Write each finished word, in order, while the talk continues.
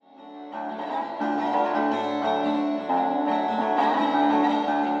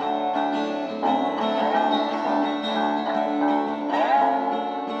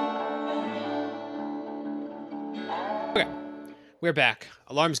We're back.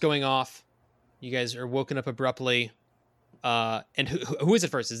 Alarm's going off. You guys are woken up abruptly. And who is it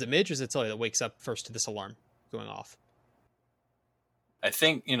first? Is it Midge or is it Sully that wakes up first to this alarm going off? I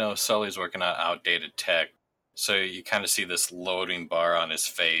think, Sully's working on outdated tech. So you kind of see this loading bar on his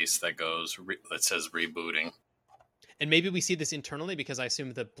face that says rebooting. And maybe we see this internally because I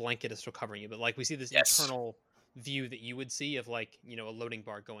assume the blanket is still covering you, but like we see this internal view that you would see of like, a loading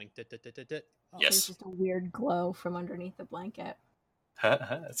bar going. Yes. There's just a weird glow from underneath the blanket.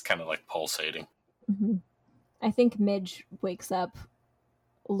 It's kind of like pulsating. Mm-hmm. I think Midge wakes up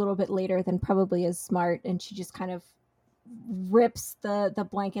a little bit later than probably is smart, and she just kind of rips the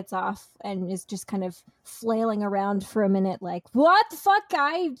blankets off and is just kind of flailing around for a minute like, what the fuck,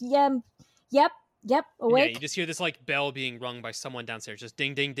 yep, awake. Yeah, you just hear this like bell being rung by someone downstairs, just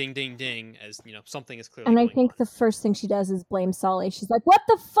ding, ding, ding, ding, ding, as something is clearly and I going think on. The first thing she does is blame Sully. She's like, what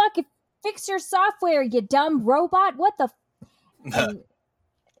the fuck? Fix your software, you dumb robot. What the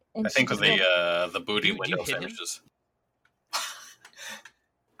I think the booty window finishes.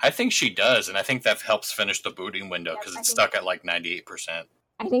 I think she does, and I think that helps finish the booting window because it's stuck at like 98%.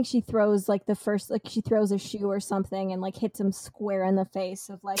 I think she throws like she throws a shoe or something and like hits him square in the face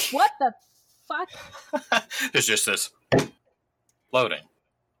of like, what the fuck? It's just this loading.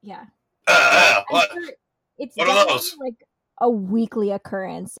 Yeah. What? It's what are those? Like a weekly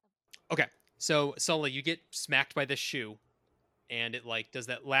occurrence. Okay, so Sully, you get smacked by this shoe, and it like does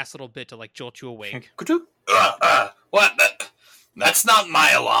that last little bit to like jolt you awake. What? That's not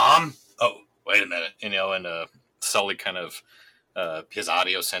my alarm. Oh, wait a minute. And Sully kind of his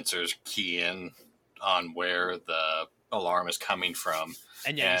audio sensors key in on where the alarm is coming from.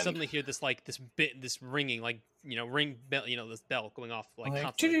 And you suddenly hear this like this ringing, like ring bell, this bell going off like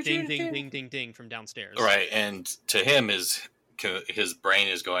constantly, ding, ding, ding, ding, ding from downstairs. Right, and to him his brain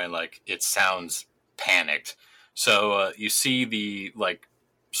is going like it sounds panicked. So you see the like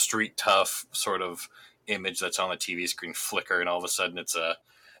street tough sort of image that's on the TV screen flicker, and all of a sudden it's a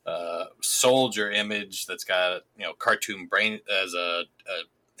soldier image that's got cartoon brain as a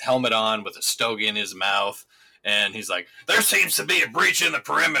helmet on with a stogie in his mouth, and he's like, there seems to be a breach in the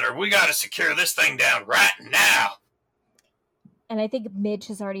perimeter. We got to secure this thing down right now. And I think Midge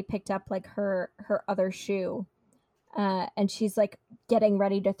has already picked up like her other shoe, and she's like getting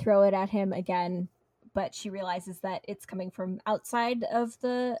ready to throw it at him again, but she realizes that it's coming from outside of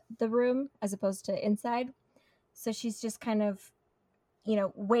the room as opposed to inside. So she's just kind of,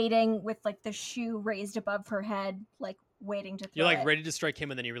 waiting with like the shoe raised above her head, like waiting to throw You're like it. ready to strike him,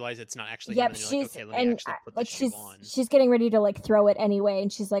 and then you realize it's not actually Yep, him. And you're like, okay, let me actually put the shoe on. She's getting ready to like throw it anyway,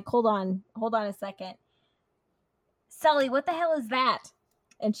 and she's like, hold on a second. Sully, what the hell is that?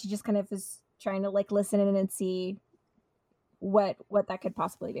 And she just kind of is trying to like listen in and see what that could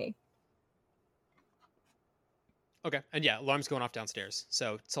possibly be. Okay, and yeah, alarm's going off downstairs.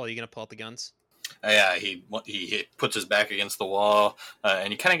 So, Sully, you gonna pull out the guns? Yeah, he puts his back against the wall,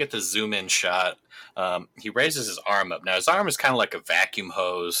 and you kind of get this zoom in shot. He raises his arm up. Now his arm is kind of like a vacuum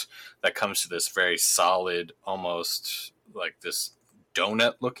hose that comes to this very solid, almost like this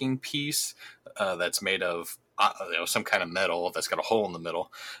donut looking piece that's made of some kind of metal that's got a hole in the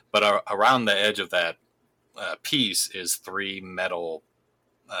middle. But around the edge of that piece is three metal,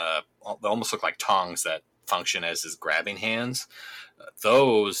 they almost look like tongs that function as his grabbing hands.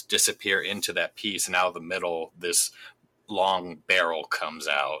 Those disappear into that piece, and out of the middle, this long barrel comes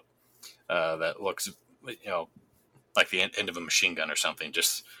out that looks, like the end of a machine gun or something.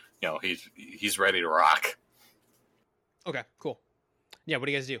 Just, he's ready to rock. Okay, cool. Yeah, what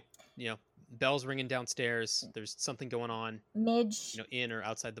do you guys do? Bell's ringing downstairs. There's something going on. Midge, in or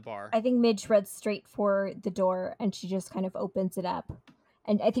outside the bar. I think Midge runs straight for the door, and she just kind of opens it up.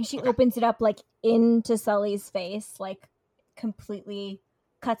 And I think she opens it up like into Sully's face, like completely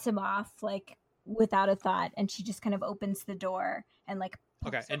cuts him off, like without a thought. And she just kind of opens the door and like.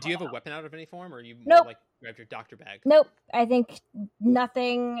 Okay. And do you have a weapon out of any form, or you nope. like grabbed your doctor bag? Nope. I think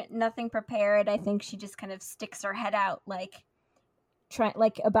nothing prepared. I think she just kind of sticks her head out, like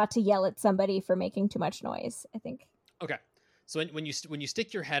about to yell at somebody for making too much noise, I think. Okay. So when you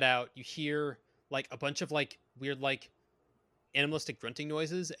stick your head out, you hear like a bunch of like weird like animalistic grunting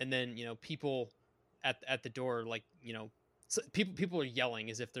noises, and then people at the door, like so people are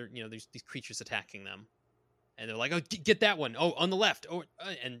yelling as if they're there's these creatures attacking them, and they're like, oh, get that one, oh, on the left, oh,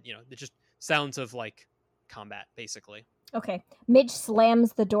 and they're just sounds of like combat basically. Okay, Midge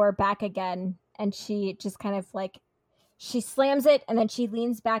slams the door back again, and she just kind of like she slams it, and then she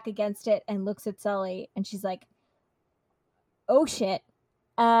leans back against it and looks at Sully, and she's like, oh shit,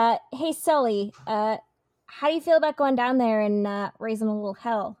 hey Sully, how do you feel about going down there and raising a little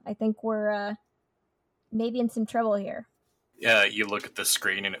hell? I think we're maybe in some trouble here. You look at the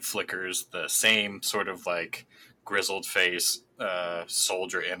screen and it flickers the same sort of like grizzled face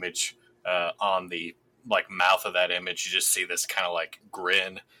soldier image on the like mouth of that image. You just see this kind of like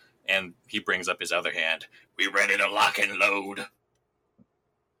grin, and he brings up his other hand. We ready to lock and load.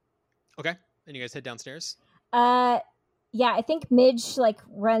 Okay, and you guys head downstairs. Yeah, I think Midge like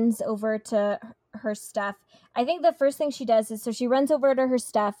runs over to her stuff. I think the first thing she does is so she runs over to her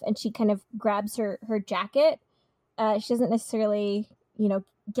stuff and she kind of grabs her jacket. She doesn't necessarily,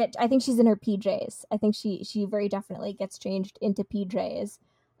 get. I think she's in her PJs. I think she very definitely gets changed into PJs,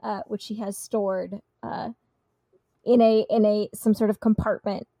 which she has stored in a some sort of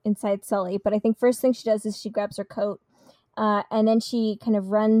compartment inside Sully. But I think first thing she does is she grabs her coat, and then she kind of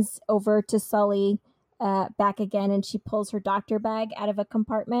runs over to Sully. Back again, and she pulls her doctor bag out of a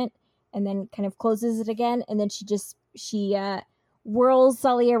compartment and then kind of closes it again, and then she whirls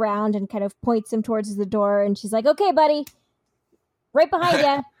Sully around and kind of points him towards the door, and she's like, "Okay, buddy, right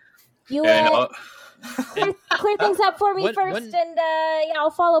behind you. You clear things up for me first, and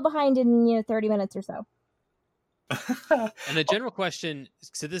I'll follow behind in 30 minutes or so." And a general question,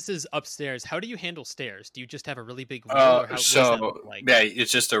 so this is upstairs. How do you handle stairs? Do you just have a really big wheel? Or what does that look like? Yeah,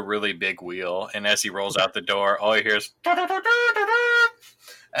 it's just a really big wheel, and as he rolls out the door, all you hear is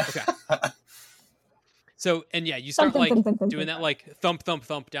okay. So, and yeah, you start like doing that like thump thump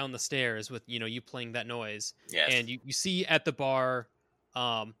thump down the stairs with you playing that noise. Yes. And you see at the bar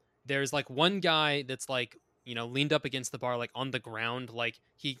there's like one guy that's like leaned up against the bar like on the ground like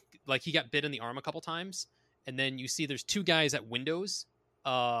he got bit in the arm a couple times. And then you see there's two guys at windows,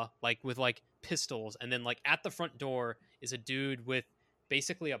 like with like pistols, and then like at the front door is a dude with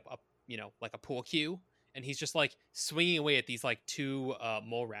basically a like a pool cue, and he's just like swinging away at these like two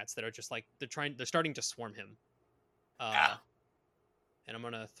mole rats that are just like they're starting to swarm him. And I'm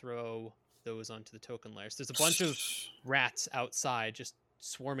gonna throw those onto the token layers. There's a bunch of rats outside just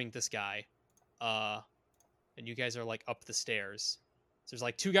swarming this guy, and you guys are like up the stairs. So there's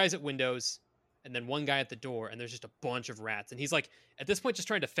like two guys at windows. And then one guy at the door, and there's just a bunch of rats. And he's like, at this point, just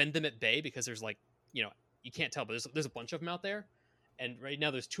trying to fend them at bay because there's like, you can't tell, but there's a bunch of them out there. And right now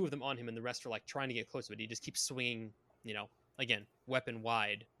there's two of them on him, and the rest are like trying to get close to it. He just keeps swinging, again, weapon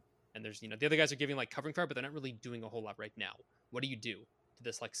wide. And there's, the other guys are giving like covering fire, but they're not really doing a whole lot right now. What do you do to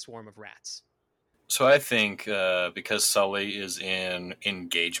this like swarm of rats? So I think because Sully is in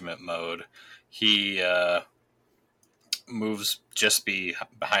engagement mode, he moves just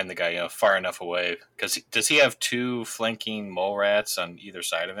behind the guy, far enough away. Because does he have two flanking mole rats on either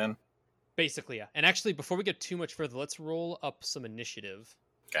side of him? Basically, yeah. And actually, before we get too much further, let's roll up some initiative.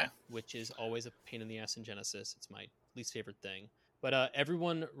 Okay. Which is always a pain in the ass in Genesis. It's my least favorite thing. But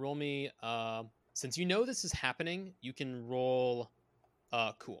everyone, roll me. Since this is happening, you can roll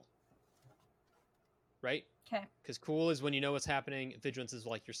cool. Right? Okay. Because cool is when you know what's happening. Vigilance is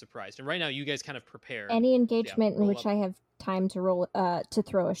like you're surprised. And right now, you guys kind of prepare. Any engagement in which I have time to roll to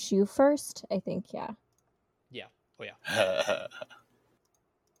throw a shoe first, I think, yeah. Yeah. Oh, yeah.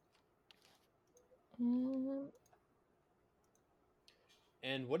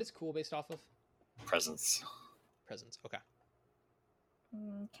 And what is cool based off of? Presence. Okay.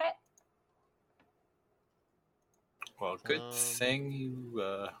 Okay. Well, good thing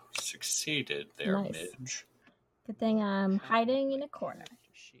you succeeded there, nice. Midge. Good thing I'm hiding in a corner.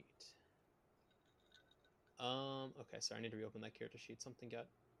 Sheet. Okay, sorry, I need to reopen that character sheet. Something got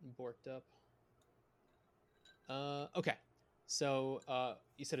borked up. Okay. So,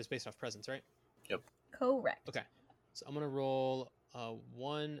 you said it's based off presence, right? Yep. Correct. Okay. So I'm gonna roll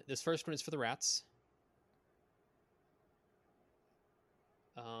one. This first one is for the rats.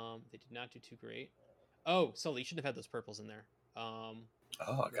 They did not do too great. Oh, Sully, you shouldn't have had those purples in there. I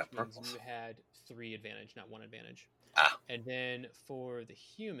got purples. You had 3 advantage, not 1 advantage. Ah. And then for the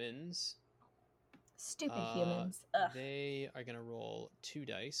humans, stupid humans. Ugh. They are gonna roll 2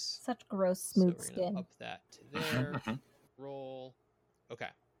 dice. Such gross smooth so skin. Up that to there. Roll. Okay.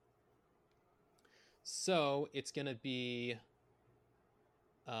 So it's gonna be.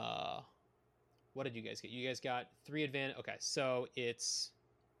 What did you guys get? You guys got 3 advantage. Okay, so that's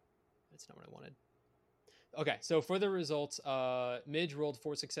not what I wanted. Okay, so for the results, Midge rolled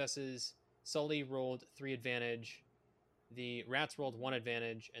 4 successes, Sully rolled 3 advantage, the rats rolled 1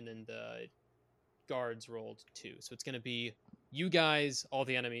 advantage, and then the guards rolled 2. So it's going to be you guys, all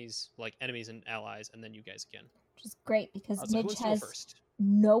the enemies, like enemies and allies, and then you guys again. Which is great because so Midge has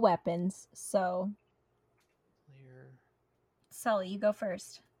no weapons, so... Sully, you go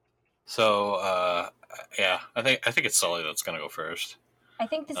first. So, yeah, I think it's Sully that's going to go first. I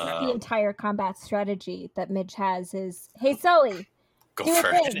think this is the entire combat strategy that Midge has is, hey, Sully, go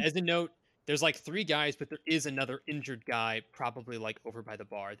first. And as a note, There's like 3 guys, but there is another injured guy, probably like over by the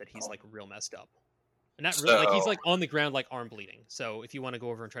bar, that he's like real messed up. And not real, like he's So, like on the ground, like arm bleeding. So if you want to go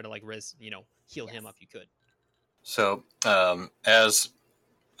over and try to like heal him up, you could. so as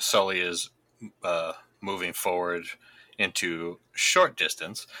Sully is moving forward into short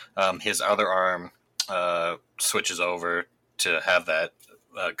distance, his other arm switches over to have that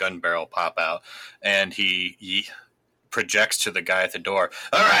gun barrel pop out, and he projects to the guy at the door.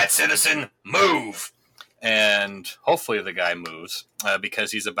 All right, citizen, move. And hopefully the guy moves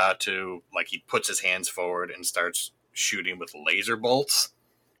because he's about to, like, he puts his hands forward and starts shooting with laser bolts.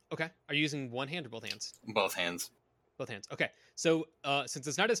 Okay. Are you using one hand or both hands? Both hands. Both hands. Okay. So since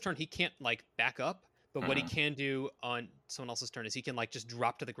it's not his turn, he can't like back up. But what he can do on someone else's turn is he can like just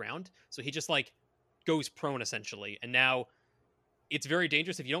drop to the ground. So he just like goes prone essentially. And now it's very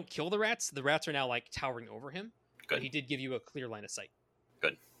dangerous if you don't kill the rats. The rats are now like towering over him. Good. But he did give you a clear line of sight.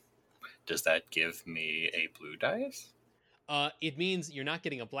 Good. Does that give me a blue dice? It means you're not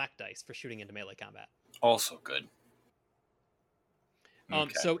getting a black dice for shooting into melee combat. Also good.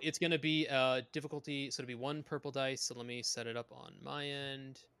 Okay. So it's going to be difficulty. So it'll be 1 purple dice. So let me set it up on my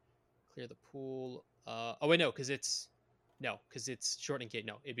end. Clear the pool. Oh wait, no, because it's short and gate.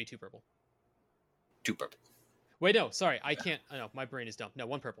 No, it'd be 2 purple. 2 purple. Wait, no, sorry, I can't. I know my brain is dumb. No,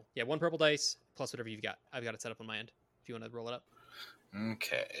 1 purple. Yeah, 1 purple dice plus whatever you've got. I've got it set up on my end. If you want to roll it up.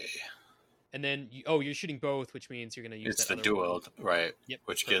 Okay. And then you're shooting both, which means you're going to use. It's the dual, right? Yep.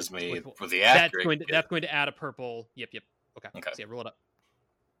 Which Perfect. gives me for the accurate. That's going to add a purple. Yep. Okay. Okay. So yeah, roll it up.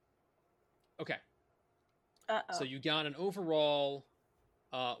 Okay. Uh-oh. So you got an overall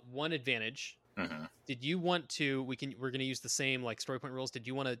 1 advantage. Mm-hmm. Did you want to? We're going to use the same like story point rules. Did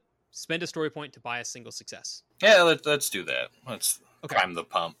you want to spend a story point to buy a single success? Yeah, let's do that. Let's prime the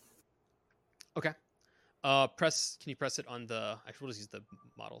pump. Okay. Can you press it on the? Actually, we'll just use the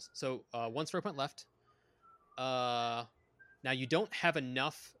models. So 1 story point left. Now you don't have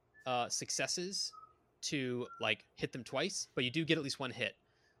enough successes to like hit them twice, but you do get at least 1 hit.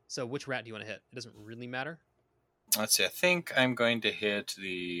 So which rat do you want to hit? It doesn't really matter. Let's see. I think I'm going to hit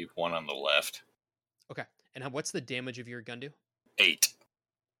the one on the left. Okay. And what's the damage of your gun do? 8.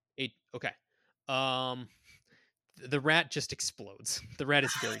 8. Okay. The rat just explodes. The rat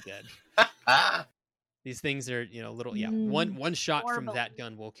is very dead. These things are, little. Yeah. One shot from that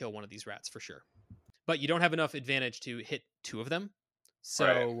gun will kill one of these rats for sure. But you don't have enough advantage to hit 2 of them.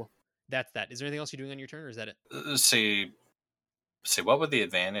 So that's that. Is there anything else you're doing on your turn, or is that it? Let's see. What would the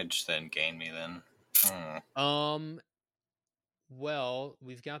advantage then gain me then? Well,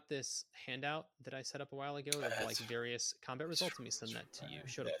 we've got this handout that I set up a while ago of like various combat results. Let me send that to you.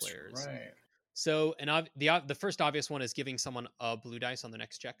 Show to players. Right. So, and the first obvious one is giving someone a blue dice on the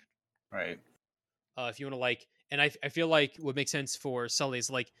next check. Right. If you want to like, and I feel like what makes sense for Sully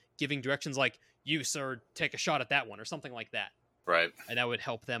is like giving directions like, you sir, take a shot at that one or something like that. Right. And that would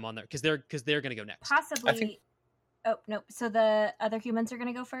help them on there because they're going to go next. Possibly. Oh no! So the other humans are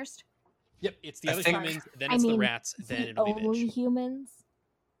going to go first. Yep, it's the other humans, then it's the rats, then it'll be only humans.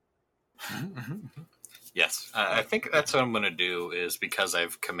 Yes, I think that's what I'm going to do. Is because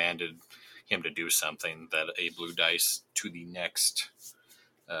I've commanded him to do something, that a blue dice to the next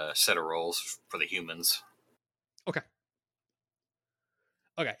set of rolls for the humans. Okay,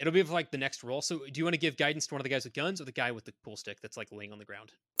 it'll be like the next roll. So, do you want to give guidance to one of the guys with guns or the guy with the pool stick that's like laying on the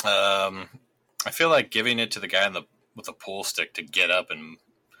ground? I feel like giving it to the guy with the pool stick to get up and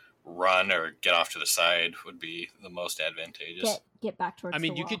run or get off to the side would be the most advantageous. Get back towards. I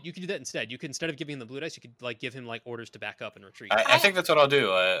mean, the you wall. could do that instead. You could, instead of giving him the blue dice, you could like give him like orders to back up and retreat. I think that's what I'll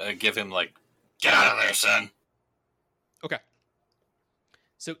do. Give him like, get out of there, son. Okay.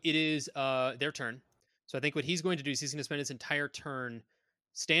 So it is their turn. So I think what he's going to do is he's going to spend his entire turn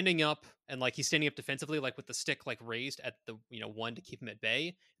standing up, and like he's standing up defensively, like with the stick like raised at the 1 to keep him at bay.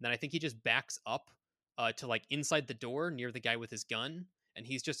 And then I think he just backs up to like inside the door near the guy with his gun, and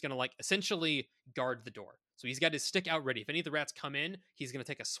he's just gonna like essentially guard the door. So he's got his stick out ready. If any of the rats come in, he's gonna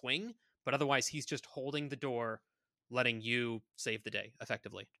take a swing, but otherwise he's just holding the door, letting you save the day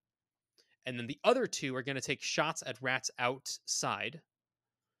effectively. And then the other 2 are gonna take shots at rats outside.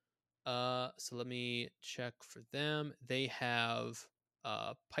 So let me check for them. They have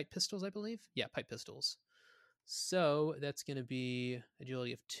pipe pistols, I believe. Yeah, pipe pistols. So that's going to be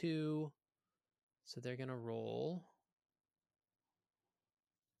agility of 2. So they're going to roll.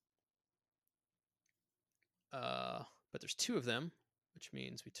 But there's 2 of them, which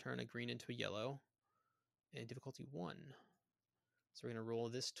means we turn a green into a yellow. And difficulty 1. So we're going to roll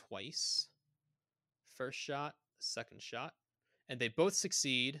this twice. First shot, second shot. And they both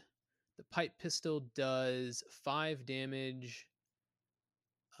succeed. The pipe pistol does 5 damage.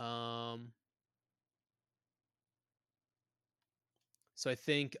 So I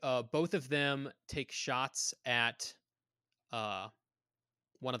think both of them take shots at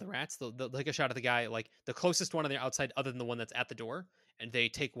one of the rats. They'll take a shot at the guy, like the closest one on the outside, other than the one that's at the door, and they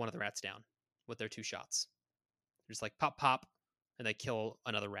take one of the rats down with their 2 shots. They're just like pop, pop, and they kill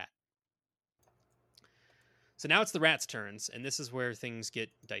another rat. So now it's the rats' turns, and this is where things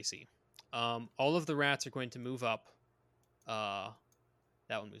get dicey. All of the rats are going to move up. That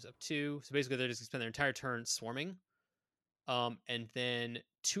one moves up 2. So basically, they're just going to spend their entire turn swarming. And then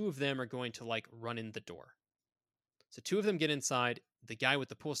 2 of them are going to like run in the door. So 2 of them get inside. The guy with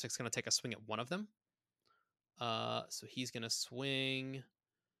the pool stick's going to take a swing at one of them. So he's going to swing.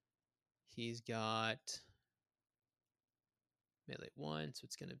 He's got melee 1, so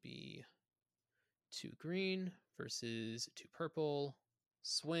it's going to be 2 green versus 2 purple.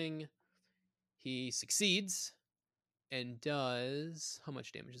 Swing. He succeeds and does... How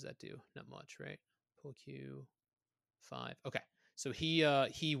much damage does that do? Not much, right? Pull Q 5. Okay, so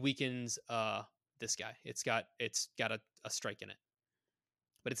he weakens this guy. It's got a strike in it,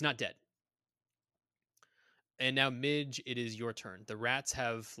 but it's not dead. And now Midge, it is your turn. The rats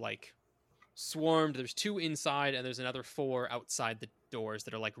have like swarmed. There's 2 inside, and there's another 4 outside the doors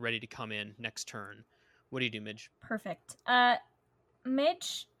that are like ready to come in next turn. What do you do, Midge? Perfect.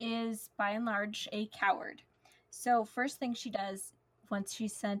 Midge is by and large a coward. So first thing she does once she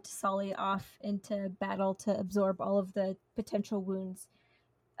sent Sully off into battle to absorb all of the potential wounds,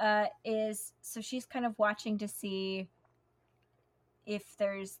 is so she's kind of watching to see if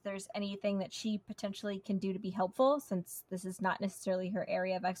there's anything that she potentially can do to be helpful, since this is not necessarily her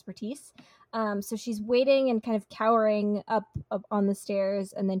area of expertise. So she's waiting and kind of cowering up on the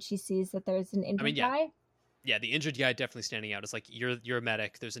stairs, and then she sees that there's an injured guy. Yeah, the injured guy definitely standing out. It's like you're a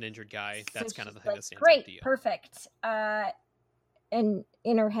medic. There's an injured guy. That's kind of the thing that stands out to you. Great, perfect. And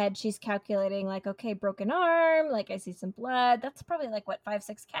in her head, she's calculating like, okay, broken arm. Like I see some blood. That's probably like what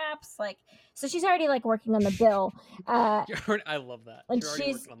 5-6 caps. Like, so she's already like working on the bill. I love that. And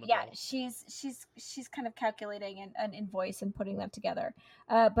she's kind of calculating an invoice and putting that together.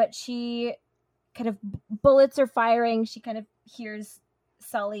 But she kind of bullets are firing. She kind of hears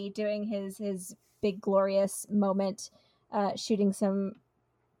Sully doing his big glorious moment, shooting some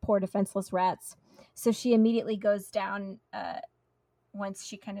poor defenseless rats. So she immediately goes down once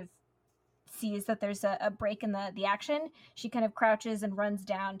she kind of sees that there's a break in the action. She kind of crouches and runs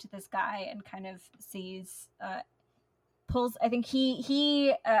down to this guy and kind of sees pulls. I think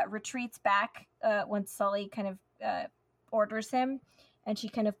he retreats back once Sully kind of orders him, and she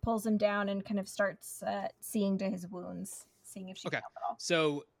kind of pulls him down and kind of starts seeing to his wounds, seeing if she can help at all.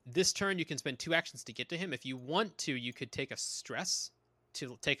 So this turn you can spend 2 actions to get to him. If you want to, you could take a stress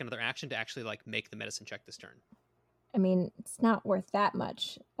to take another action to actually like make the medicine check this turn. I mean, it's not worth that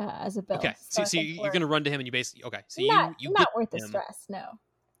much as a bill. Okay, so you're gonna run to him and you basically so not you not worth the stress. No.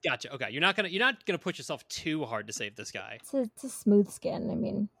 Gotcha. Okay, you're not gonna push yourself too hard to save this guy. It's a smooth skin. I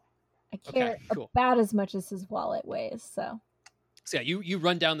mean, I care about as much as his wallet weighs. So yeah, you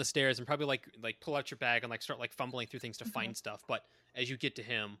run down the stairs and probably like pull out your bag and like start like fumbling through things to find stuff. But as you get to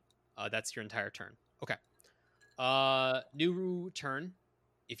him, that's your entire turn. Okay. New turn.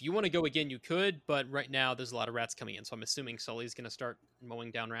 If you want to go again, you could, but right now there's a lot of rats coming in, so I'm assuming Sully's going to start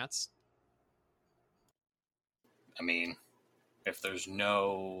mowing down rats. I mean, if there's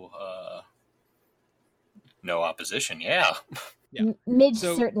no opposition, yeah. Midge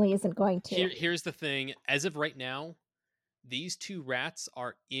certainly isn't going to. Here's the thing: as of right now, these 2 rats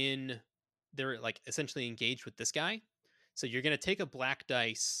are they're like essentially engaged with this guy. So you're going to take a black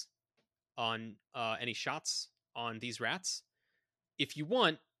dice on any shots on these rats. If you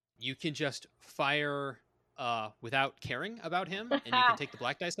want, you can just fire without caring about him, and you can take the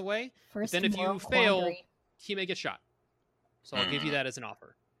black dice away. But then if you fail, he may get shot. So I'll give you that as an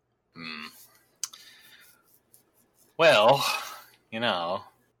offer. Well,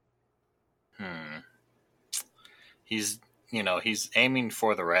 he's aiming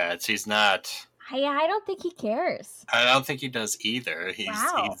for the rats. He's not... I don't think he cares. I don't think he does either.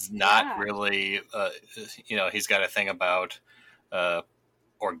 He's not really, he's got a thing about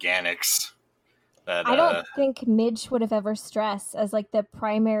organics. That I don't think Midge would have ever stressed as like the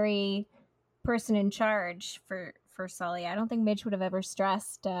primary person in charge for Sully. I don't think Midge would have ever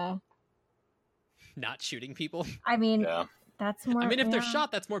stressed not shooting people. I mean, that's more. I mean, if they're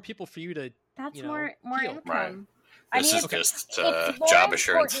shot, that's more people for you to. That's more income. Right. This is just job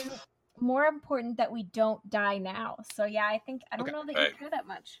assurance. More important that we don't die now. So yeah, I don't know that you care that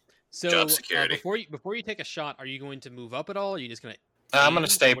much. So job security. Before you take a shot, are you going to move up at all? Or are you just going to? I'm going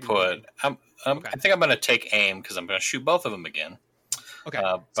to stay put. I think I'm going to take aim because I'm going to shoot both of them again. Okay.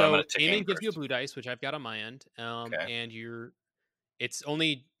 So aiming gives you a blue dice, which I've got on my end. And It's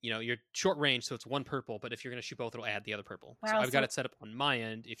only, you're short range, so it's 1 purple, but if you're going to shoot both, it'll add the other purple. So Wow, I've got so- it set up on my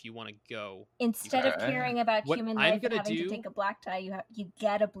end if you want to go. Instead of Alright. caring about What human I'm life and gonna having to do- take a black die, you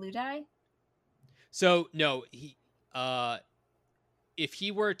get a blue die. So, no, if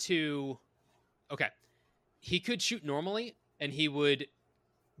he were to... Okay. He could shoot normally, and he would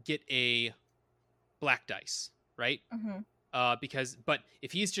get a black dice, right? Mm-hmm. But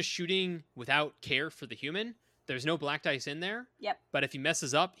if he's just shooting without care for the human, there's no black dice in there. Yep. But if he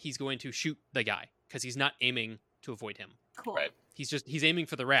messes up, he's going to shoot the guy because he's not aiming to avoid him. Cool. Right. He's aiming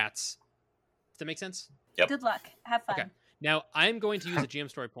for the rats. Does that make sense? Yep. Good luck. Have fun. Okay. Now I'm going to use a GM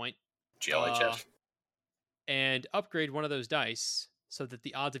story point GLHF. and upgrade one of those dice so that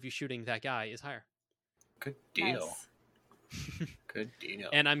the odds of you shooting that guy is higher. Good deal. Nice. Good deal.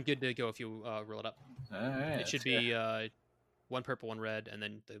 And I'm good to go if you roll it up. All right. It should be 1 purple, 1 red, and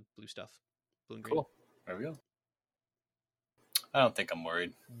then the blue stuff. Blue and green. Cool. There we go. I don't think I'm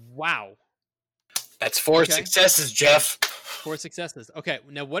worried. Wow. That's 4 Okay. successes, Jeff. 4 successes. Okay,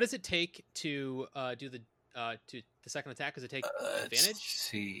 now what does it take to do the second attack? Does it take Let's advantage?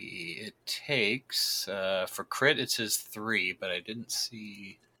 see. It takes for crit. It says 3, but I didn't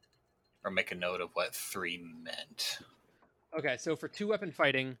see or make a note of what 3 meant. Okay, so for 2-weapon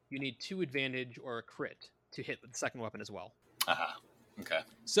fighting, you need 2 advantage or a crit to hit with the second weapon as well. Aha. Okay.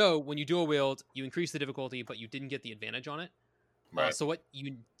 So when you dual wield, you increase the difficulty, but you didn't get the advantage on it. Right. So what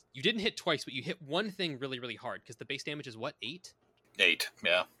you didn't hit twice, but you hit one thing really, really hard because the base damage is what, 8, 8.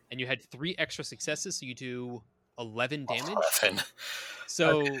 Yeah. and you had 3 extra successes, so you do 11 damage. 11.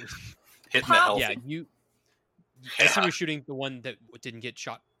 So Hitting the Pop. healthy. yeah, I assume you're shooting the one that didn't get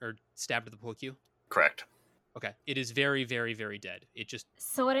shot or stabbed with the pool cue. Correct. Okay, it is very, very, very dead. It just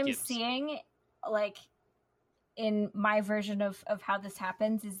So what I'm Gibbs. seeing, like in my version of how this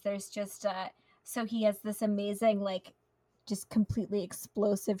happens, is there's just so he has this amazing, like, just completely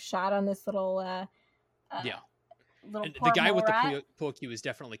explosive shot on this little Yeah. little and poor the guy mole with the rat. pool cue is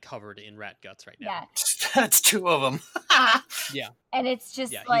definitely covered in rat guts right now. Yeah, That's 2 of them. and it's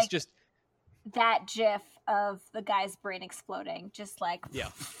just Yeah, like he's just that gif of the guy's brain exploding, just like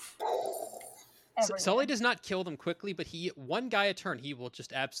Yeah. everywhere. Sully does not kill them quickly, but one guy a turn he will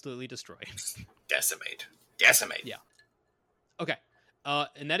just absolutely destroy. Decimate. Yeah. Okay.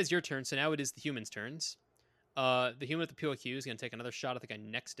 And that is your turn. So now it is the human's turns. The human with the POQ is going to take another shot at the guy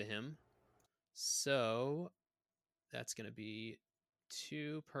next to him. So that's going to be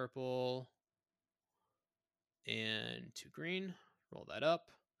 2 purple and 2 green. Roll that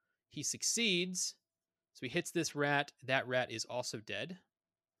up. He succeeds. So he hits this rat. That rat is also dead.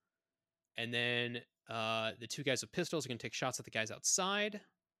 And then the 2 guys with pistols are going to take shots at the guys outside.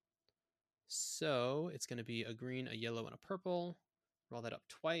 So it's going to be a green, a yellow, and a purple. Roll that up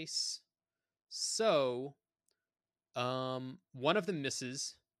twice. So one of them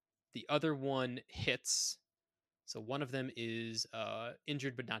misses. The other one hits. So one of them is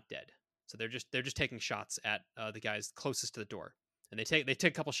injured but not dead. So they're just taking shots at the guys closest to the door. And they take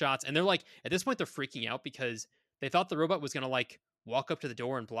a couple shots, and they're like, at this point they're freaking out because they thought the robot was gonna like walk up to the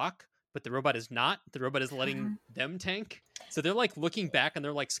door and block, but the robot is not. The robot is letting them tank. So they're like looking back and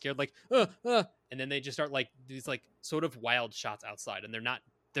they're like scared, like and then they just start like these like sort of wild shots outside, and they're not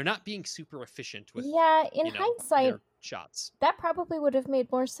being super efficient with Yeah, in you know, hindsight, their shots. that probably would have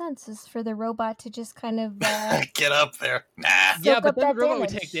made more sense, is for the robot to just kind of Get up there. Nah. Yeah, soak but up then that the robot would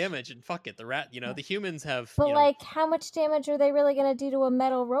damage. take damage, and fuck it, the rat. The humans have But you know, like, how much damage are they really going to do to a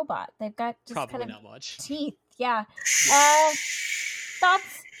metal robot? They've got just probably kind of not much. teeth. Yeah.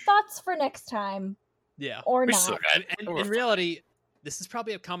 Thoughts for next time, Yeah. or We not. still got- And we're in reality, this is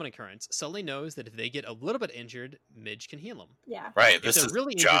probably a common occurrence. Sully knows that if they get a little bit injured, Midge can heal them. Yeah. Right. If This they're is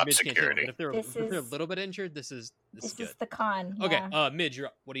really injured, job Midge can't heal them. security. But if they're This a is- little bit injured, this is This good. is the con. Okay, Yeah. Midge, you're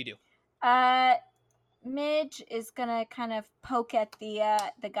up. What do you do? Midge is gonna kind of poke at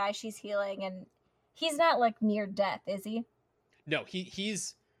the guy she's healing, and he's not like near death, is he? No,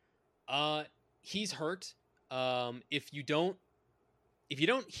 he's hurt. If you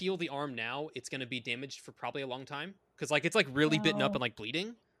don't heal the arm now, it's going to be damaged for probably a long time because like it's like really bitten up Oh. and like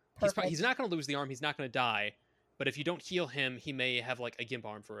bleeding. Perfect. He's not going to lose the arm. He's not going to die. But if you don't heal him, he may have like a gimp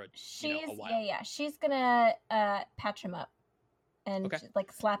arm for a while. Yeah. She's gonna patch him up and Okay.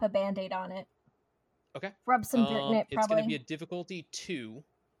 like slap a band-aid on it. Okay. Rub some dirt in it, It's going probably. to be a difficulty 2.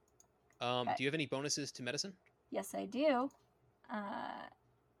 Okay. Do you have any bonuses to medicine? Yes, I do.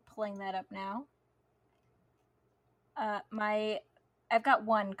 Pulling that up now. I've got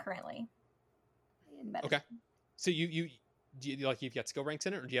 1 currently in medicine. Okay. So you've got skill ranks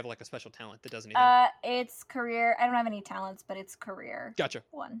in it, or do you have like a special talent that does anything? It's career. I don't have any talents, but it's career. Gotcha.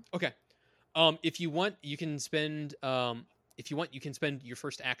 1. Okay. If you want, you can spend if you want, you can spend your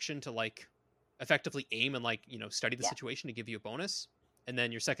first action to like effectively aim and like study the Yeah. situation to give you a bonus, and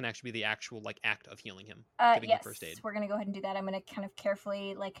then your second action be the actual like act of healing him, giving Yes, him first aid. we're gonna go ahead and do that. I'm gonna kind of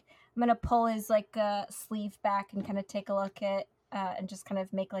carefully I'm gonna pull his sleeve back and kind of take a look at and just kind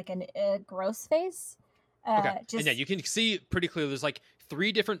of make like a gross face. Okay, and yeah, you can see pretty clearly there's like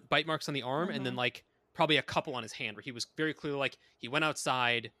 3 different bite marks on the arm, and then like probably a couple on his hand where he was very clearly like he went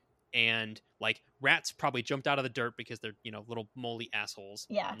outside and like rats probably jumped out of the dirt because they're little moly assholes.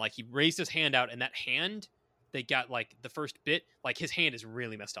 Yeah. And like he raised his hand out, and that hand they got like the first bit, like his hand is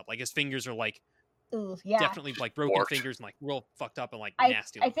really messed up. Like his fingers are like Ooh, yeah. definitely like broken Warped. fingers and like real fucked up and like I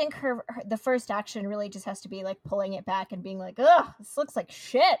nasty. think the first action really just has to be like pulling it back and being like, ugh, this looks like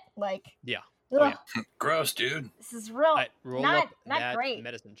shit. Like, Yeah. ugh, Oh, yeah. Gross, dude. this is real Roll not up not that great.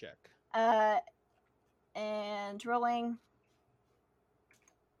 medicine check. And rolling,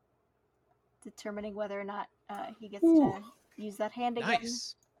 determining whether or not he gets to use that hand again.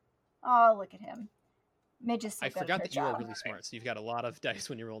 Nice. Oh, look at him. Midge is so I good at forgot her that you are job. really smart, so you've got a lot of dice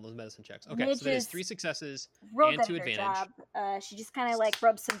when you're rolling those medicine checks. Okay, Midge so that is is 3 successes Real and good 2 at her advantage. job. She just kind of like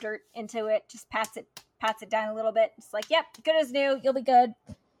rubs some dirt into it, just pats it down a little bit. It's like, yep, good as new. You'll be good.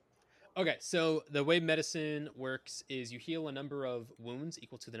 Okay, so the way medicine works is you heal a number of wounds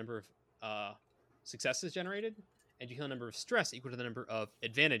equal to the number of successes generated, and you heal a number of stress equal to the number of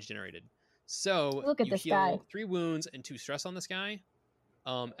advantage generated. So Look at you this heal guy. 3 wounds and 2 stress on this guy.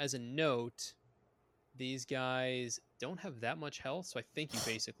 As a note, these guys don't have that much health, so I think you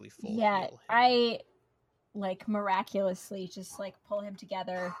basically full Yeah, heal him. I like miraculously just like pull him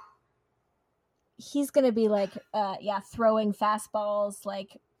together. He's gonna be like, throwing fastballs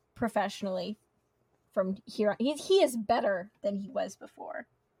like professionally from here. He is better than he was before.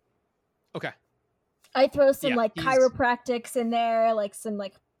 Okay. I throw some Yeah, like he's- chiropractics in there, like some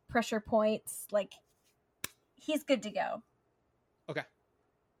like pressure points. Like he's good to go. Okay.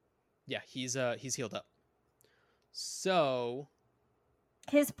 Yeah, he's healed up. So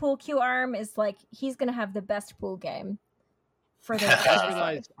His pool cue arm is like he's gonna have the best pool game for the I rest just of his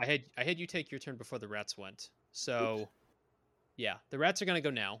life. realized I had you take your turn before the rats went. So yeah, the rats are gonna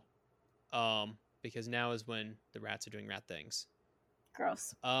go now. Because now is when the rats are doing rat things.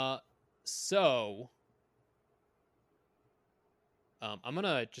 Gross. So I'm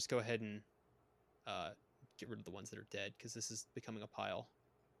gonna just go ahead and get rid of the ones that are dead because this is becoming a pile.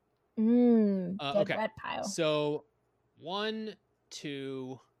 Dead Okay. rat pile. So 1,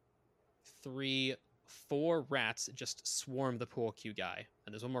 2, 3, 4 rats just swarm the pool cue guy,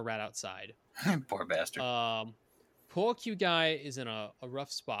 and there's one more rat outside. Poor bastard. Pool cue guy is in a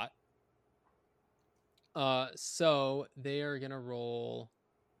rough spot. So they are gonna roll.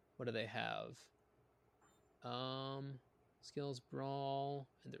 What do they have? Skills brawl,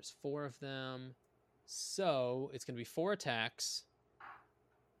 and there's 4 of them. So it's gonna be 4 attacks.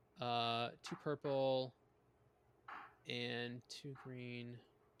 2 purple, and 2 green,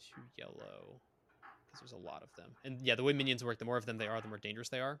 2 yellow. Because there's a lot of them. And yeah, the way minions work, the more of them they are, the more dangerous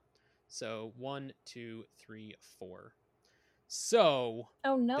they are. So 1, 2, 3, 4. So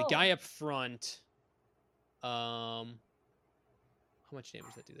Oh no. the guy up front, how much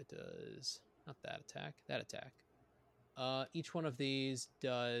damage does that do? That does not that attack. That attack. Each one of these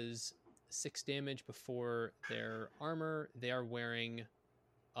does 6 damage before their armor. They are wearing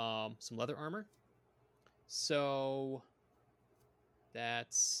some leather armor. So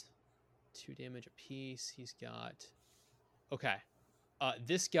that's 2 damage apiece. He's got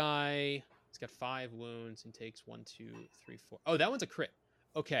this guy has got 5 wounds and takes 1, 2, 3, 4. Oh, that one's a crit.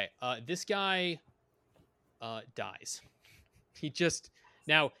 Okay, this guy dies.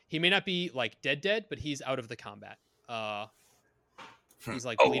 Now he may not be like dead, but he's out of the combat. He's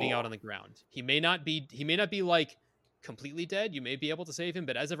like bleeding out on the ground. He may not be like completely dead. You may be able to save him,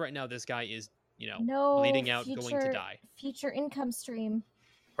 but as of right now, this guy is bleeding out, going to die. Future income stream.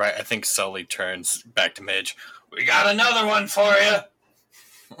 Right, I think Sully turns back to Midge. We got another one for you.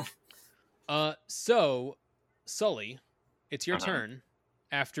 So Sully, it's your turn.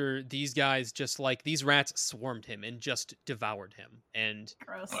 After these guys these rats swarmed him and just devoured him, and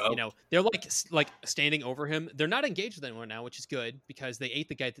Gross. they're like standing over him. They're not engaged with anyone now, which is good because they ate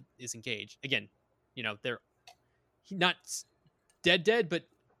the guy that is engaged. Again, they're not dead, but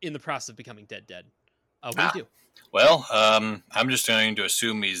in the process of becoming dead. What do you do? Well, I'm just going to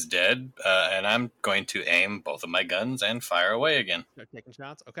assume he's dead, and I'm going to aim both of my guns and fire away again. Start taking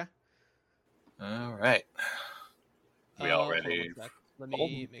shots. Okay. All right. We all Hold on ready? one sec. Let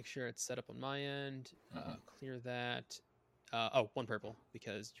me make sure it's set up on my end. Clear that. 1 purple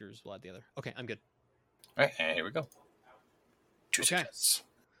because yours will add the other. Okay, I'm good. All right, and here we go. 2 Okay. successes.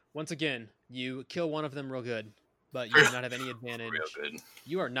 Once again, you kill one of them real good. but you do not have any advantage. Real good.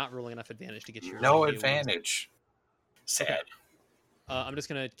 You are not rolling enough advantage to get your No AOEs. advantage. Sad. Okay. I'm just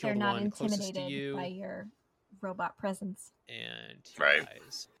gonna kill They're the not one closest to intimidated you, by your robot presence. and he Right.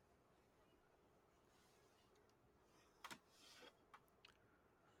 dies.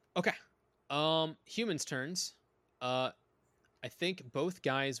 Okay. Humans' turns. I think both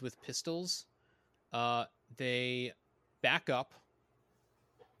guys with pistols, they back up.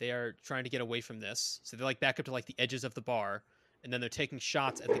 They are trying to get away from this, so they like back up to like the edges of the bar, and then they're taking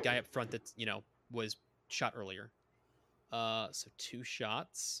shots at the guy up front that was shot earlier. So 2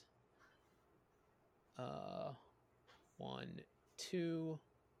 shots. 1, 2,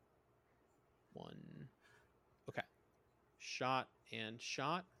 1. Okay. Shot and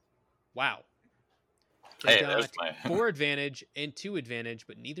shot. Wow. They Hey, got there's my 4 advantage and 2 advantage,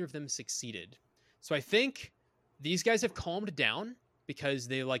 but neither of them succeeded. So I think these guys have calmed down because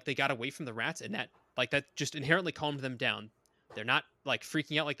they got away from the rats, and that just inherently calmed them down. They're not like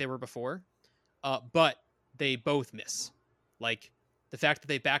freaking out like they were before. But they both miss. Like the fact that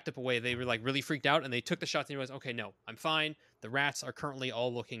they backed up away, they were like really freaked out, and they took the shots and realized, okay, no, I'm fine. The rats are currently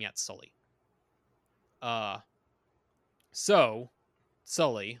all looking at Sully. So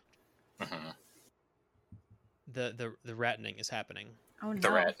Sully, Mhm. the rattening is happening. Oh no.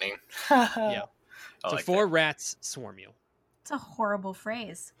 The ratting. Yeah. I So like 4 rats swarm you. It's a horrible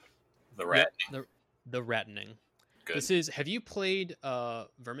phrase. that. The ratting. The rattening. Good. Have you played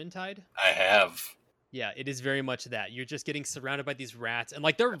Vermintide? I have. Yeah, it is very much that. You're just getting surrounded by these rats, and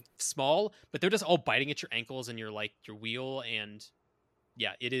like they're small, but they're just all biting at your ankles and your wheel, and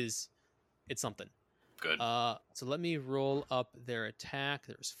yeah, it's something. Good. So let me roll up their attack.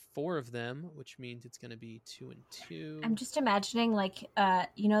 There's 4 of them, which means it's gonna be 2 and 2. I'm just imagining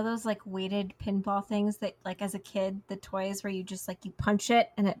those like weighted pinball things that like as a kid, the toys where you just like you punch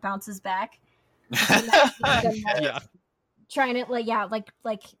it and it bounces back. Yeah. Trying to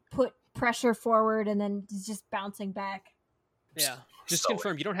like put pressure forward and then just bouncing back. Yeah. Just Sully.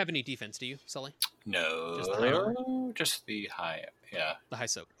 confirm you don't have any defense, do you, Sully? No. Just the high Just the high. Yeah. The high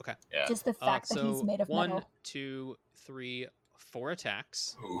soak. Okay. Yeah. Just the fact that So he's made of 1, metal. 2, 3, 4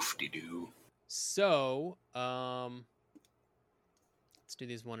 attacks. Oof-de-doo. So, let's do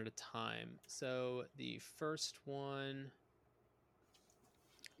these one at a time. So the first one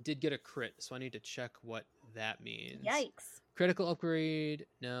did get a crit, so I need to check what that means. Yikes. Critical upgrade.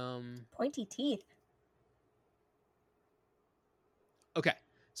 Pointy teeth. Okay.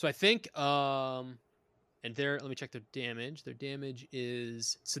 So I think and let me check their damage. Their damage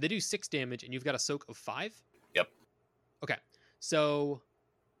is, so they do 6 damage and you've got a soak of 5? Yep. Okay. So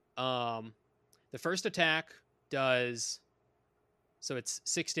the first attack does, so it's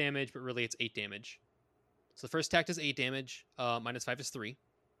 6 damage, but really it's 8 damage. So the first attack does 8 damage, minus 5 is 3.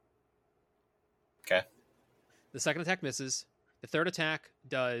 Okay. The second attack misses. The third attack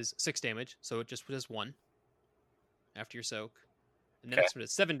does 6 damage, so it just does 1 after your soak. And the next one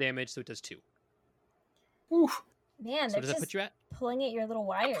does 7 damage, so it does 2. Oof. Man, So they're does that just put you at? pulling at your little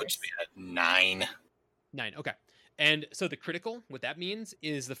That wires. puts me at 9. 9, okay. And so the critical, what that means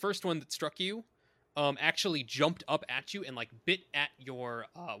is the first one that struck you actually jumped up at you and like bit at your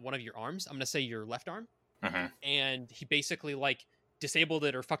one of your arms. I'm going to say your left arm. Mm-hmm. And he basically like disabled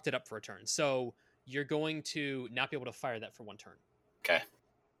it or fucked it up for a turn. So you're going to not be able to fire that for 1 turn. Okay.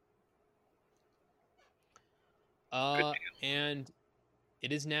 And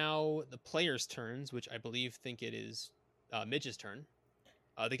it is now the player's turns, which I believe think it is Midge's turn.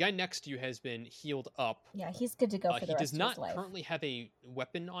 The guy next to you has been healed up. Yeah, he's good to go for the He rest does of not his life. currently have a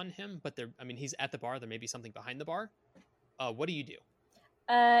weapon on him, but he's at the bar. There may be something behind the bar. What do you do?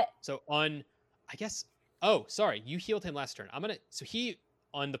 So on, I guess. Oh, sorry, you healed him last turn. So he,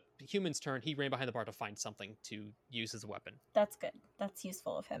 on the human's turn, he ran behind the bar to find something to use as a weapon. That's good. That's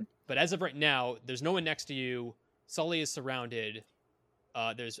useful of him. But as of right now, there's no one next to you. Sully is surrounded.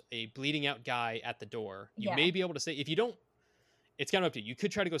 There's a bleeding out guy at the door. You may be able to say, if you don't, it's kind of up to you. You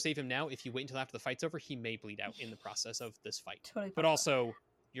could try to go save him now. If you wait until after the fight's over, he may bleed out in the process of this fight. Totally. But also,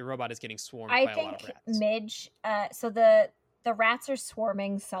 your robot is getting swarmed I by a lot of think rats. Midge. So the rats are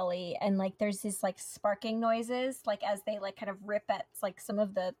swarming Sully, and like there's this like sparking noises, like as they like kind of rip at like some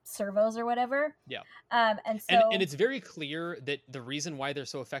of the servos or whatever. Yeah. And so and it's very clear that the reason why they're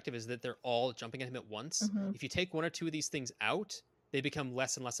so effective is that they're all jumping at him at once. Mhm. If you take 1 or 2 of these things out, they become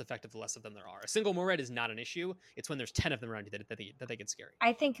less and less effective the less of them there are. A single Mored is not an issue. It's when there's 10 of them around you that they get scary.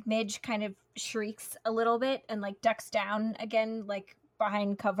 I think Midge kind of shrieks a little bit and like ducks down again, like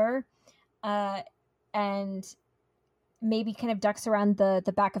behind cover, and maybe kind of ducks around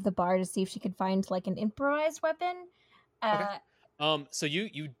the back of the bar to see if she could find like an improvised weapon. Okay. So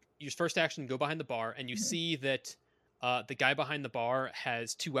you your first action, go behind the bar, and you Mhm. see that The guy behind the bar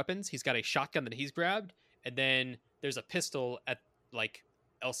has 2 weapons. He's got a shotgun that he's grabbed, and then there's a pistol at like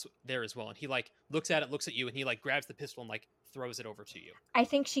else there as well. And he like looks at it, looks at you, and he like grabs the pistol and like throws it over to you. I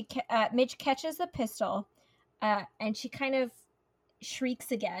think Midge catches the pistol, and she kind of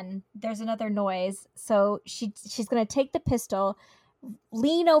shrieks again. There's another noise, so she's gonna take the pistol,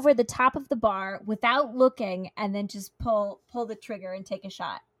 lean over the top of the bar without looking, and then just pull the trigger and take a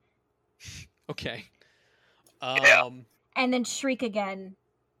shot. Okay. And then shriek again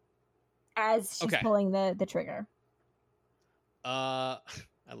as she's pulling the trigger. I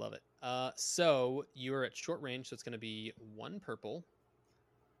love it. So you're at short range, so it's going to be 1 purple.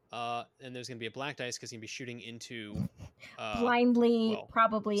 And there's going to be a black dice because you're going to be shooting into blindly,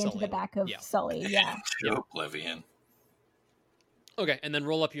 probably Sully. into the back of Sully. Yeah. Oblivion. Okay, and then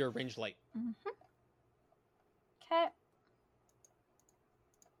roll up your ranged light. Okay.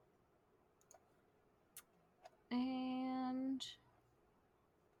 And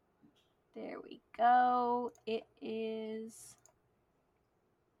there we go. It is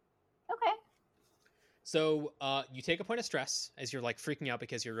okay. So you take a point of stress as you're like freaking out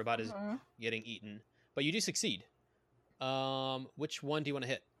because your robot is getting eaten, but you do succeed. Which one do you want to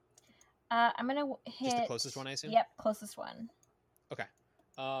hit? I'm gonna hit just the closest one, I assume. Yep, closest one. Okay.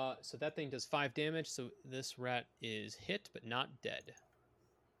 So that thing does 5 damage. So this rat is hit but not dead.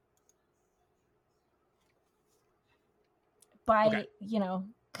 By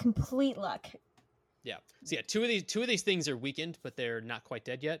complete luck. Yeah. So yeah, two of these things are weakened, but they're not quite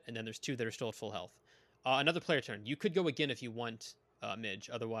dead yet, and then there's 2 that are still at full health. Another player turn. You could go again if you want, Midge.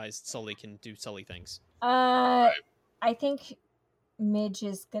 Otherwise, Sully can do Sully things. I think Midge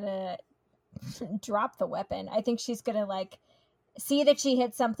is gonna drop the weapon. I think she's gonna like see that she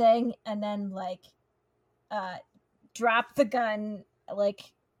hit something and then like drop the gun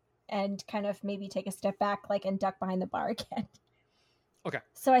and kind of maybe take a step back and duck behind the bar again. Okay.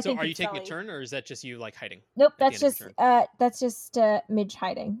 So I think are you taking Sully. A turn, or is that just you like hiding? Nope, that's just Midge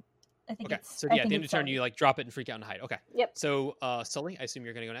hiding. I think okay. So yeah, at the end of the turn, you like drop it and freak out and hide. Okay. Yep. So Sully, I assume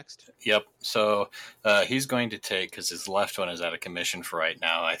you're going to go next. Yep. So he's going to take, because his left one is out of commission for right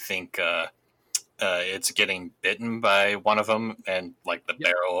now. I think it's getting bitten by one of them, and like the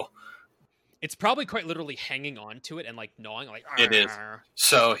barrel. It's probably quite literally hanging on to it and like gnawing. Like it is.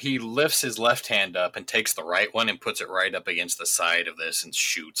 So he lifts his left hand up and takes the right one and puts it right up against the side of this and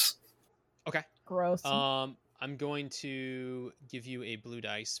shoots. Okay. Gross. I'm going to give you a blue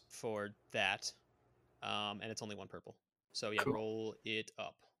dice for that, and it's only 1 purple. So yeah, cool. Roll it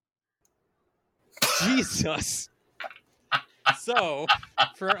up. Jesus. So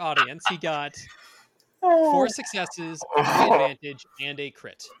for our audience, he got 4 successes, 3 advantage, and a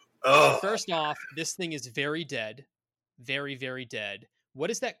crit. Oh. First off, this thing is very dead. Very, very dead. What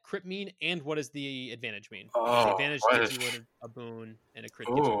does that crit mean, and what does the advantage mean? The advantage gives you a boon, and a crit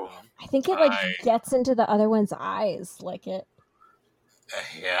gives you a boon. I think it gets into the other one's eyes, like it.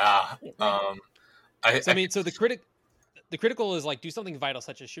 Yeah. So the critical is like do something vital,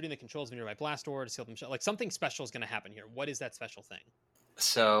 such as shooting the controls of a nearby blast door to seal them shut. Like something special is going to happen here. What is that special thing?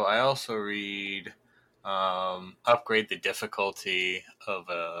 So I also read upgrade the difficulty of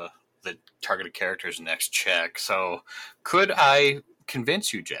the targeted character's next check. So could I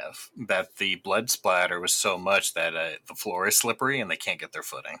convince you, Jeff, that the blood splatter was so much that the floor is slippery and they can't get their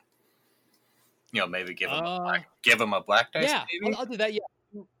footing? Maybe give them a black dice. Yeah, maybe? I'll do that. Yeah,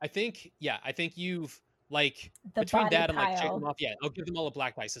 I think you've like the between that and like check them off. Yeah, I'll give them all a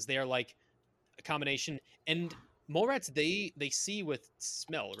black dice as they are like a combination. And mole rats, they see with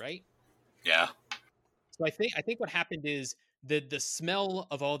smell, right? Yeah. So I think what happened is the smell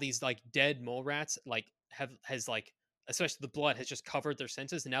of all these like dead mole rats has especially the blood has just covered their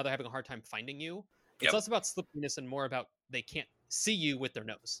senses, and now they're having a hard time finding you. It's less about slipperiness and more about they can't see you with their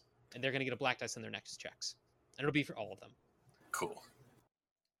nose, and they're going to get a black dice in their next checks, and it'll be for all of them. Cool.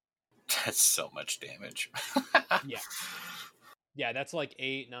 That's so much damage. Yeah, that's like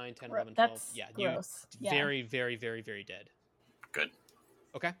 8, 9, 10, 11, 12. That's yeah, gross. Very, very, very, very dead. Good.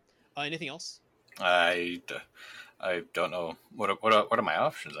 Okay. Anything else? I don't know. What are my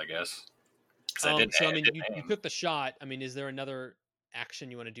options, I guess? You took the shot. I mean, is there another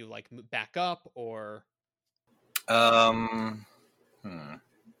action you want to do, like back up or?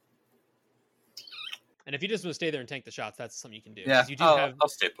 And if you just want to stay there and tank the shots, that's something you can do. Yeah, I'll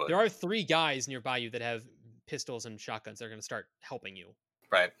stay put. There are 3 guys nearby you that have pistols and shotguns. They're going to start helping you.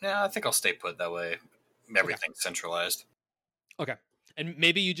 Right. Yeah, I think I'll stay put that way. Everything's centralized. Okay. And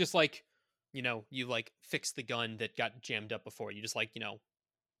maybe you just you fix the gun that got jammed up before. You just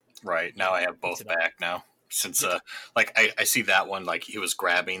Right. Now I have both back now. Since I see that one, like he was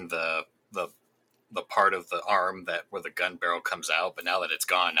grabbing the the part of the arm that where the gun barrel comes out, but now that it's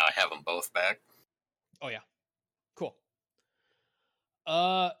gone, now I have them both back. Oh yeah, cool.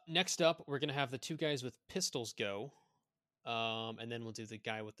 Next up, we're gonna have the two guys with pistols go, and then we'll do the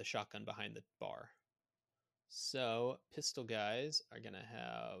guy with the shotgun behind the bar. So pistol guys are gonna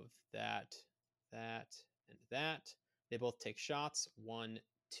have that, and that. They both take shots. 1,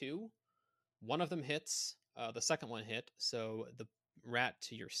 2. One of them hits. The second one hit. So the rat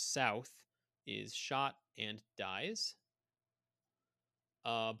to your south is shot and dies.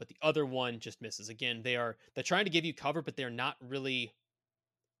 But the other one just misses. Again, they're trying to give you cover, but they're not really.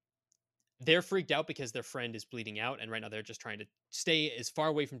 They're freaked out because their friend is bleeding out, and right now they're just trying to stay as far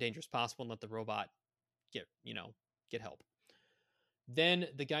away from danger as possible and let the robot get help. Then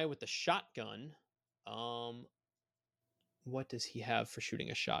the guy with the shotgun, what does he have for shooting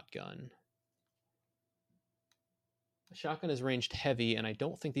a shotgun? The shotgun is ranged heavy, and I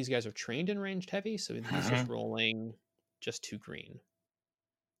don't think these guys are trained in ranged heavy, so he's just rolling just 2 green.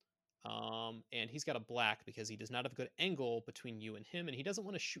 And he's got a black because he does not have a good angle between you and him, and he doesn't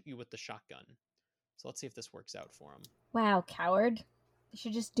want to shoot you with the shotgun. So let's see if this works out for him. Wow, coward. You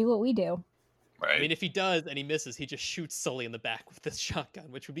should just do what we do. Right. I mean, if he does and he misses, he just shoots Sully in the back with this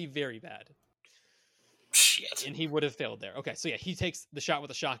shotgun, which would be very bad. Shit. And he would have failed there. Okay, so yeah, he takes the shot with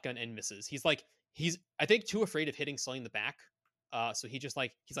the shotgun and misses. He's I think too afraid of hitting Sully in the back. So he's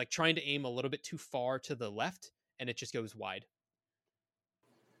trying to aim a little bit too far to the left, and it just goes wide.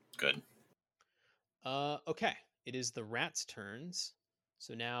 Good. Okay, it is the rats' turns.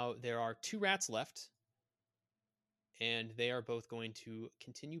 So now there are 2 rats left, and they are both going to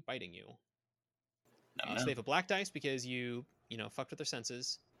continue biting you. No. So they have a black dice because you fucked with their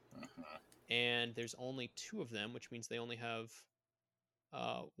senses. And there's only 2 of them, which means they only have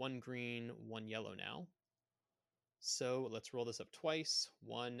 1 green, 1 yellow now. So let's roll this up twice.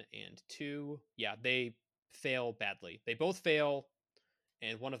 1 and 2. Yeah, they fail badly. They both fail,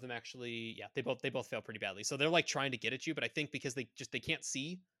 and one of them actually, they both fail pretty badly. So they're like trying to get at you, but I think because they can't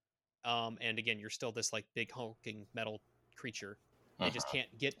see, and again, you're still this like big hulking metal creature. They just can't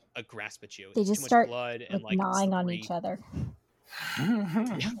get a grasp at you. They It's just too much start blood and like gnawing on slippery. each other.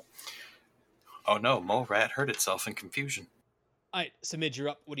 Oh no, Mole Rat hurt itself in confusion. All right, so Midge, you're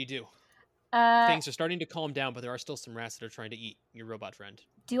up. What do you do? Things are starting to calm down, but there are still some rats that are trying to eat your robot friend.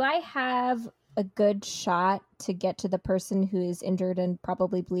 Do I have a good shot to get to the person who is injured and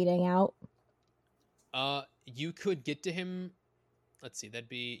probably bleeding out? You could get to him. Let's see.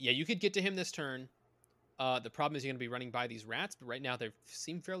 You could get to him this turn. The problem is you're going to be running by these rats, but right now they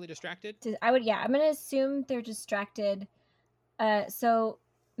seem fairly distracted. I'm going to assume they're distracted. So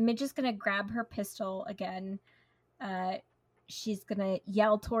Midge is going to grab her pistol again. She's going to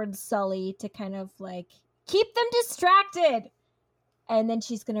yell towards Sully to kind of like, keep them distracted! And then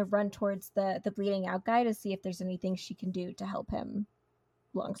she's going to run towards the bleeding out guy to see if there's anything she can do to help him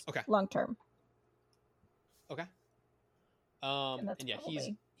long term. Okay. And yeah,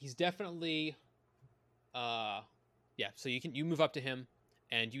 he's definitely... so you move up to him,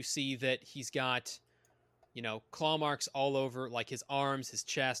 and you see that he's got, claw marks all over, like his arms, his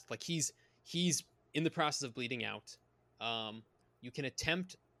chest, like he's in the process of bleeding out. You can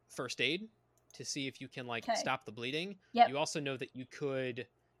attempt first aid to see if you can stop the bleeding. Yep. You also know that you could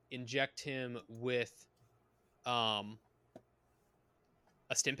inject him with a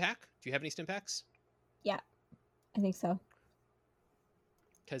stim pack. Do you have any stim packs? Yeah, I think so.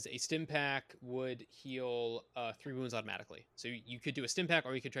 Because a stim pack would heal 3 wounds automatically. So you could do a stim pack,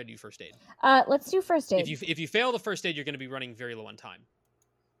 or you could try to do first aid. Let's do first aid. If you fail the first aid, you're going to be running very low on time.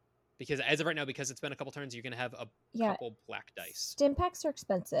 Because as of right now, because it's been a couple turns, you're going to have a couple black dice. Stim packs are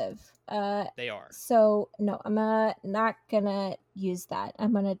expensive. They are. So no, I'm not going to use that.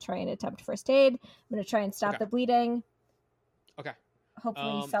 I'm going to try and attempt first aid. I'm going to try and stop the bleeding. Okay.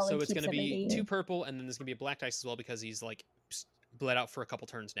 Hopefully Sully so it's keeps going to be everything. 2 purple, and then there's going to be a black dice as well because he's bled out for a couple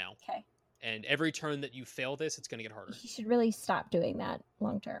turns now. Okay. And every turn that you fail this, it's going to get harder. He should really stop doing that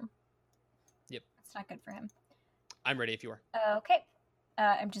long term. Yep. It's not good for him. I'm ready if you are. Okay.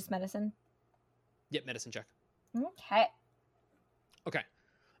 I'm just medicine. Yep, medicine check. Okay. Okay.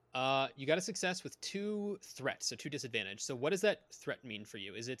 You got a success with 2 threats, so 2 disadvantage. So what does that threat mean for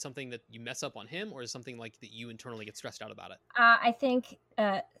you? Is it something that you mess up on him, or is it something like that you internally get stressed out about it? I think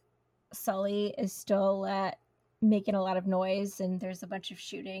Sully is still making a lot of noise, and there's a bunch of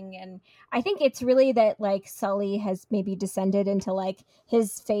shooting, and I think it's really that Sully has maybe descended into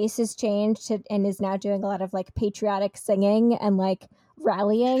his face has changed and is now doing a lot of patriotic singing and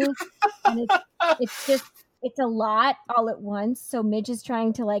rallying, and it's a lot all at once. So Midge is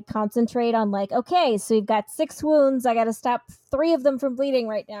trying to concentrate on okay, so we've got 6 wounds, I gotta stop 3 of them from bleeding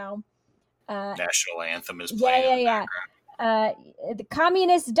right now. national anthem is Yeah, playing. yeah, in the yeah. background. The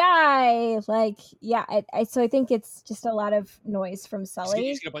communists die. Like, yeah. So I think it's just a lot of noise from You Sully.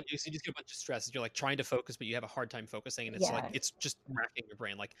 just get a bunch of stress. You're like trying to focus, but you have a hard time focusing, and it's like Yeah. it's just racking your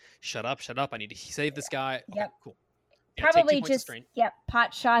brain. Like, shut up! I need to save this guy. Okay, Yep. cool. Yeah, take 2 Probably points of just strain.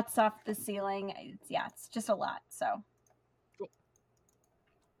 pot shots off the ceiling. It's just a lot. So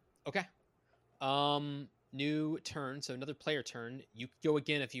Okay. New turn. So another player turn. You go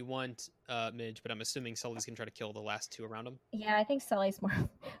again if you want, Midge. But I'm assuming Sully's gonna try to kill the last 2 around him. yeah, I think Sully's more.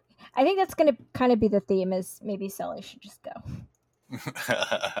 I think that's gonna kind of be the theme. Is maybe Sully should just go.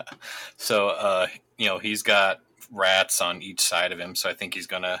 So, he's got rats on each side of him, so I think he's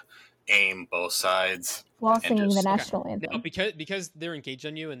gonna aim both sides While and singing the just national anthem. Now, because they're engaged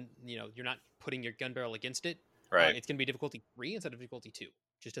on you, and you're not putting your gun barrel against it. right. It's gonna be difficulty 3 instead of difficulty 2.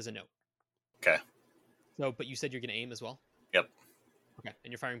 Just as a note. Okay. So, but you said you're gonna aim as well. Yep. Okay,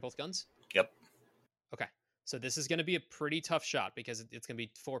 and you're firing both guns. Yep. Okay, so this is gonna be a pretty tough shot because it's gonna be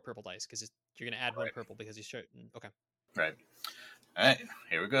 4 purple dice because you're gonna add 1 Right. purple because you showed. Okay. Right. All right.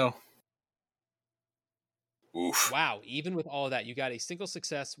 Here we go. Oof. Wow, even with all of that, you got a single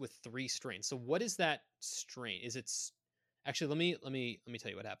success with 3 strain. So what is that strain? Is it actually let me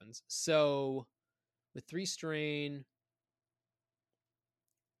tell you what happens. So with 3 strain,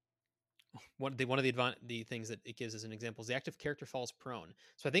 one of the things that it gives as an example is the active character falls prone.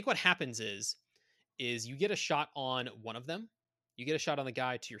 So I think what happens is you get a shot on one of them. You get a shot on the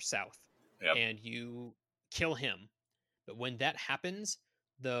guy to your south, Yep. and you kill him. But when that happens,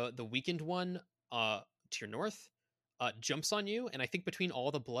 the weakened one to your north jumps on you, and I think between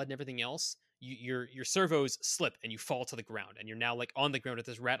all the blood and everything else, your servos slip and you fall to the ground, and you're now like on the ground with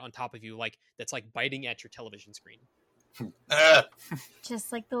this rat on top of you, like that's like biting at your television screen.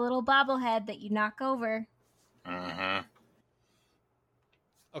 Just like the little bobblehead that you knock over. Mm-hmm.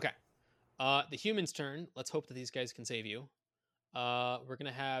 Okay. The human's turn. Let's hope that these guys can save you. We're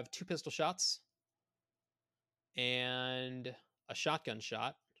gonna have 2 pistol shots and a shotgun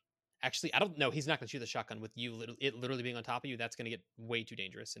shot. Actually, I don't know. He's not going to shoot the shotgun with it literally being on top of you. That's going to get way too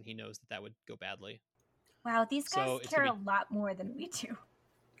dangerous, and he knows that would go badly. Wow, these guys So it's care gonna a lot more than we do.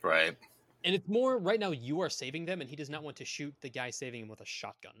 Right. And it's more right now you are saving them, and he does not want to shoot the guy saving him with a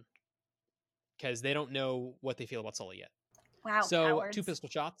shotgun because they don't know what they feel about Sully yet. Wow, So cowards. 2 pistol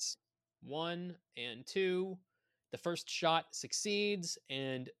shots, 1 and 2. The first shot succeeds,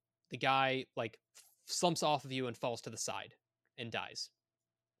 and the guy like slumps off of you and falls to the side and dies.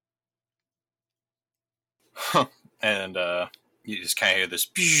 And you just kind of hear this,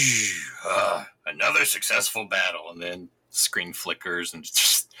 another successful battle, and then screen flickers and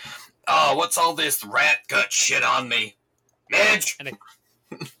just, what's all this rat gut shit on me, Midge?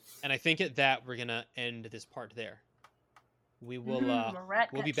 And I think at that we're gonna end this part there. We will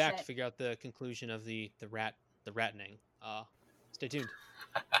we'll be back to figure out the conclusion of the rattening. Stay tuned.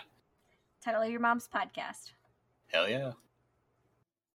 Title of your mom's podcast. Hell yeah.